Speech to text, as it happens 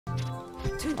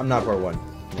I'm not part 1.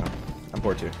 No, I'm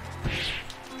part 2.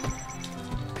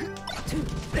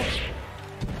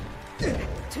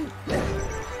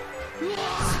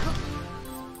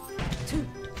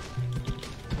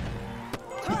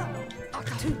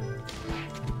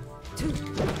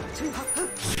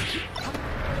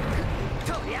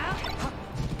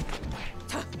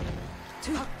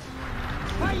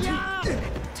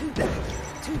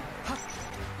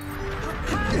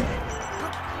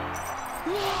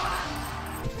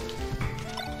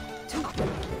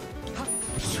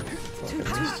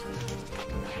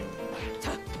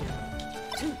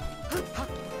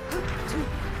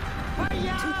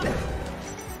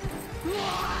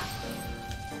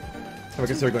 Have I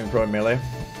considered going pro in melee?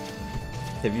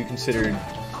 Have you considered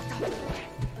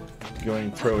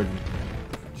going pro in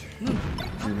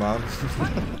your mom?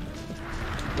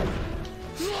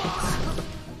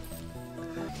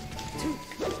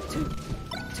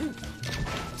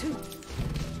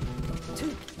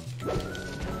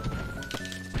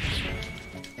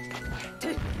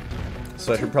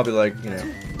 So I should probably, like, you know,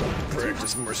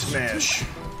 practice more Smash.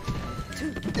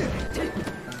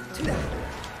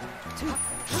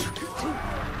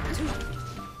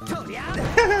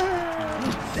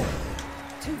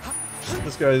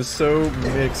 This guy is so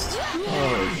mixed.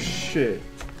 Oh shit.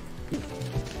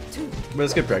 But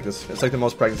it's good practice. It's like the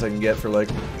most practice I can get for like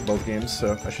both games,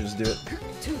 so I should just do it.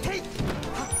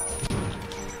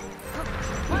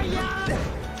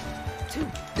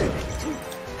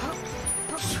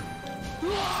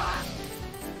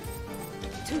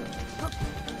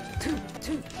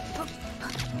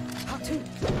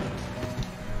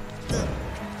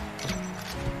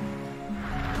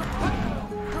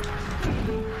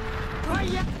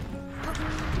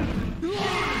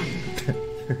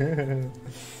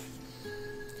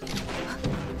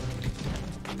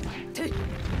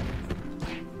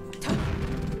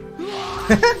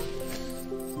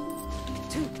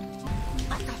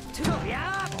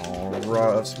 Oh,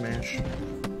 raw of Smash.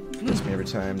 Gets me every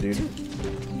time, dude.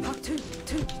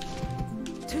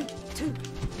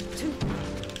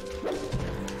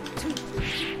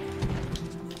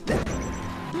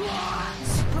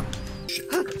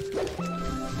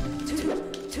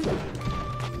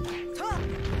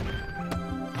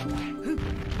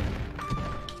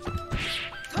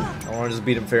 I want to just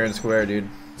beat him fair and square, dude.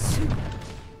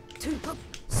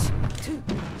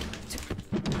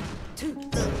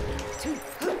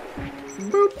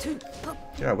 Boop.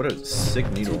 Yeah, what a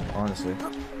sick needle, honestly.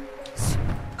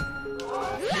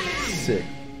 Sick.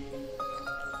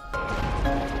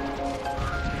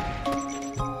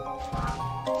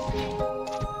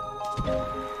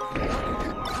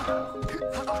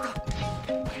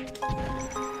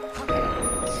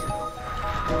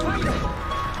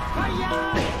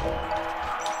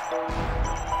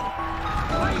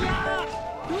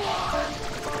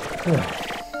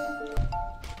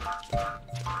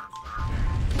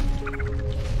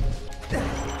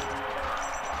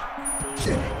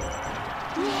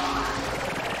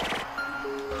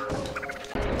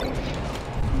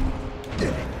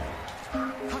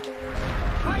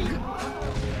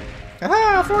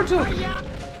 Aha, fortune!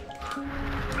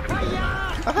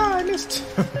 Aha, I missed!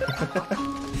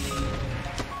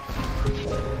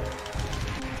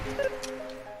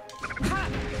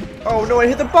 Oh no, I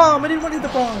hit the bomb! I didn't want to hit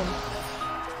the bomb!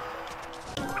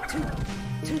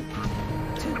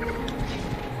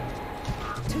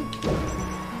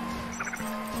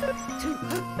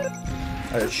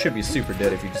 I should be super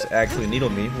dead if you just actually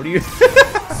needle me. What are you...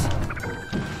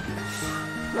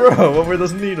 Bro, what were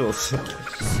those needles?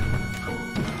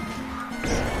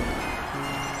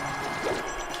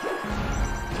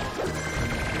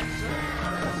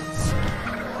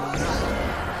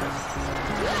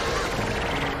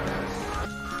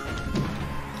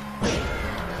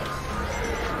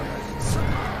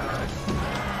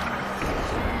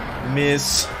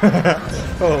 Miss.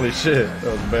 Holy shit,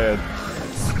 that was bad.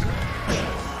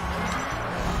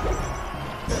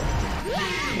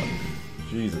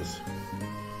 Jesus.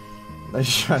 Nice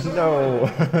shot. No.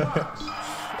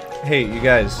 Hey, you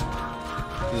guys.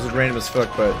 This is random as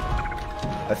fuck, but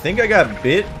I think I got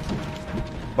bit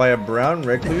by a brown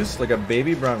recluse, like a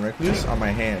baby brown recluse, on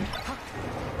my hand.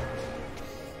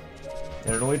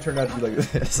 And it only turned out to be like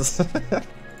this.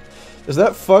 Is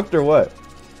that fucked or what?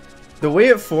 The way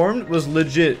it formed was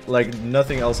legit like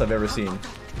nothing else I've ever seen.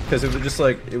 Because it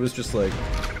was just like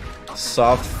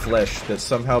soft flesh that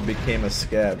somehow became a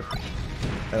scab.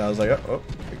 And I was like, oh,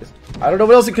 I don't know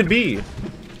what else it could be.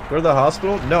 Go to the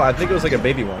hospital? No, I think it was like a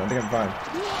baby one. I think I'm fine.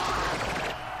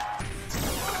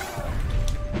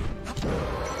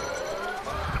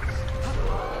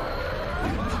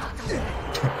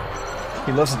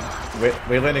 He loves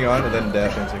weight landing on and then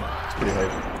dash dancing. It's pretty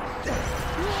hype.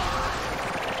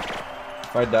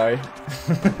 If I die...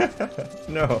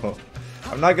 No.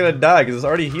 I'm not gonna die because it's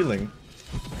already healing.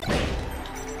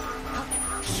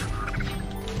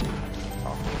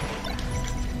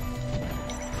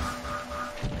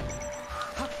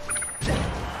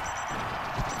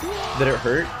 Did it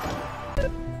hurt?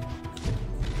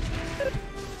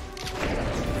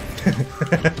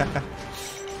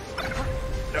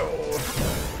 No.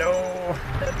 No.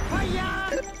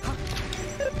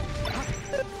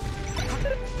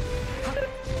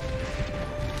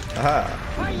 Aha.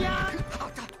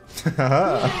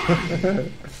 Haha.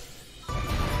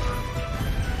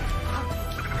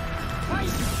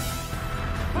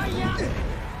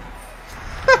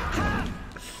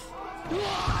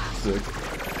 Sick.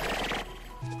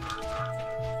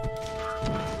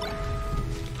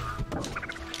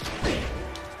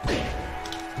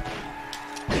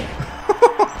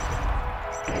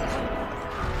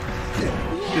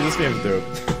 Dude, this game's dope.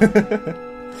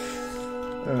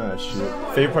 Oh shit.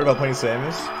 Favorite part about playing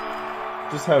Samus?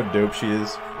 Just how dope she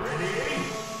is.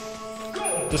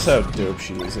 Just how dope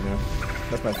she is, you know?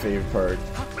 That's my favorite part.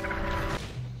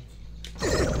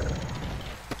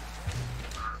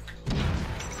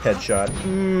 Headshot.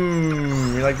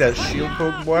 Mmm, you like that shield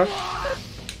poke, boy?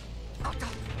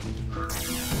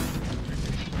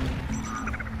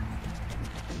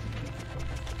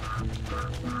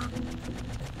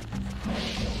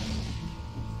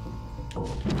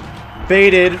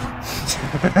 Baited.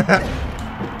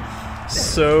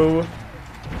 So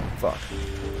fuck.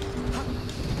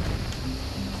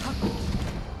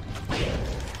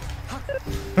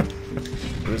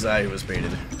 It was I who was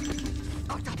baited.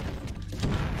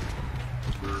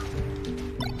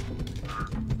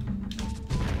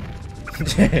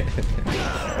 Can't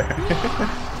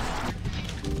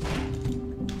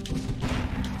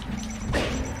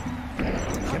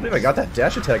believe I got that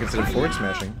dash attack instead of forward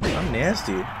smashing. I'm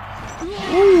nasty.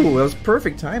 Ooh, that was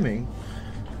perfect timing.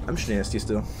 I'm just nasty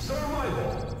still.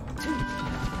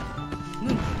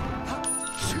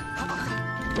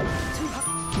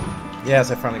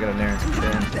 Yes, I finally got a Nair.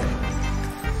 Damn.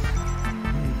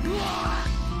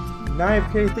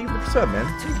 9K, thank you for the sub, man.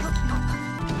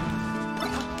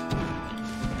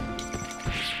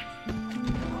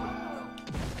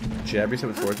 Jab yourself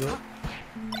with forward tilt?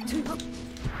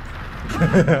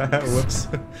 Whoops.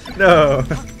 No!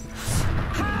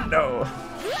 No!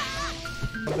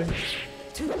 Something?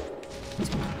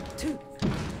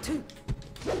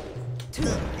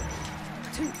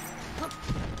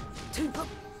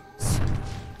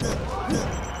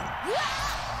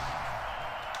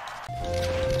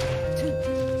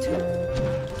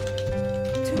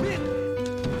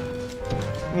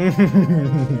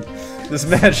 This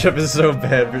matchup is so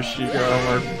bad for Sheikah. Oh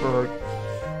my fuck.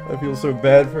 I feel so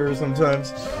bad for her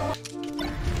sometimes.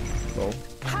 Oh.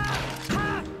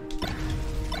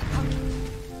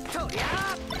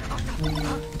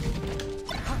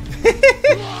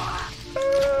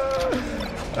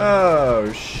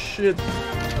 Oh shit.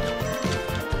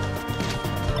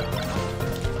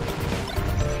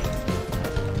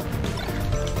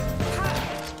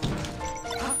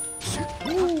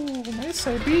 Ooh, nice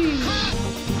IB.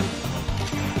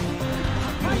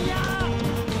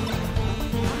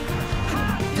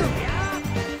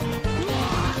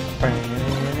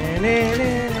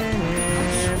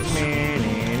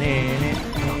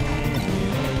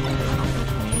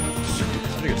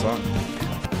 Such a good song.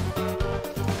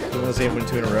 Was able to win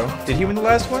 2 in a row. Did he win the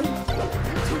last one?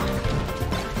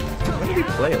 When did he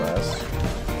play last?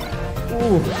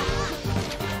 Ooh.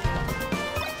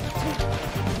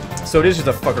 So it is just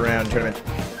a fuck around tournament.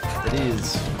 It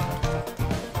is.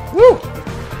 Woo!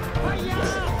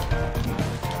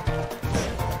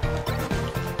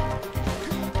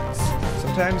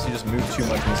 Sometimes you just move too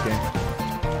much in this game.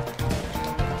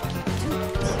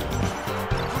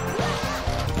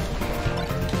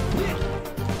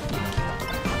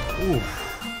 Ooh.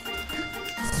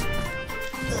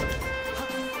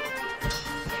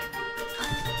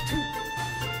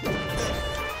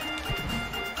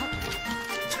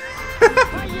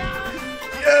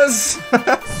 Yes!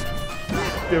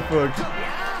 Get fucked.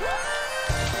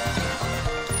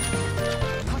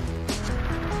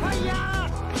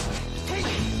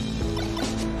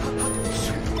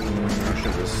 I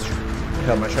should just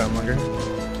held my shot longer.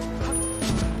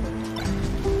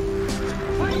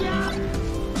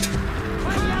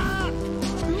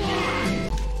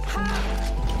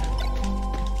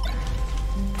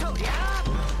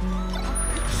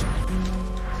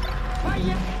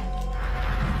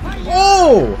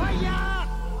 Oh!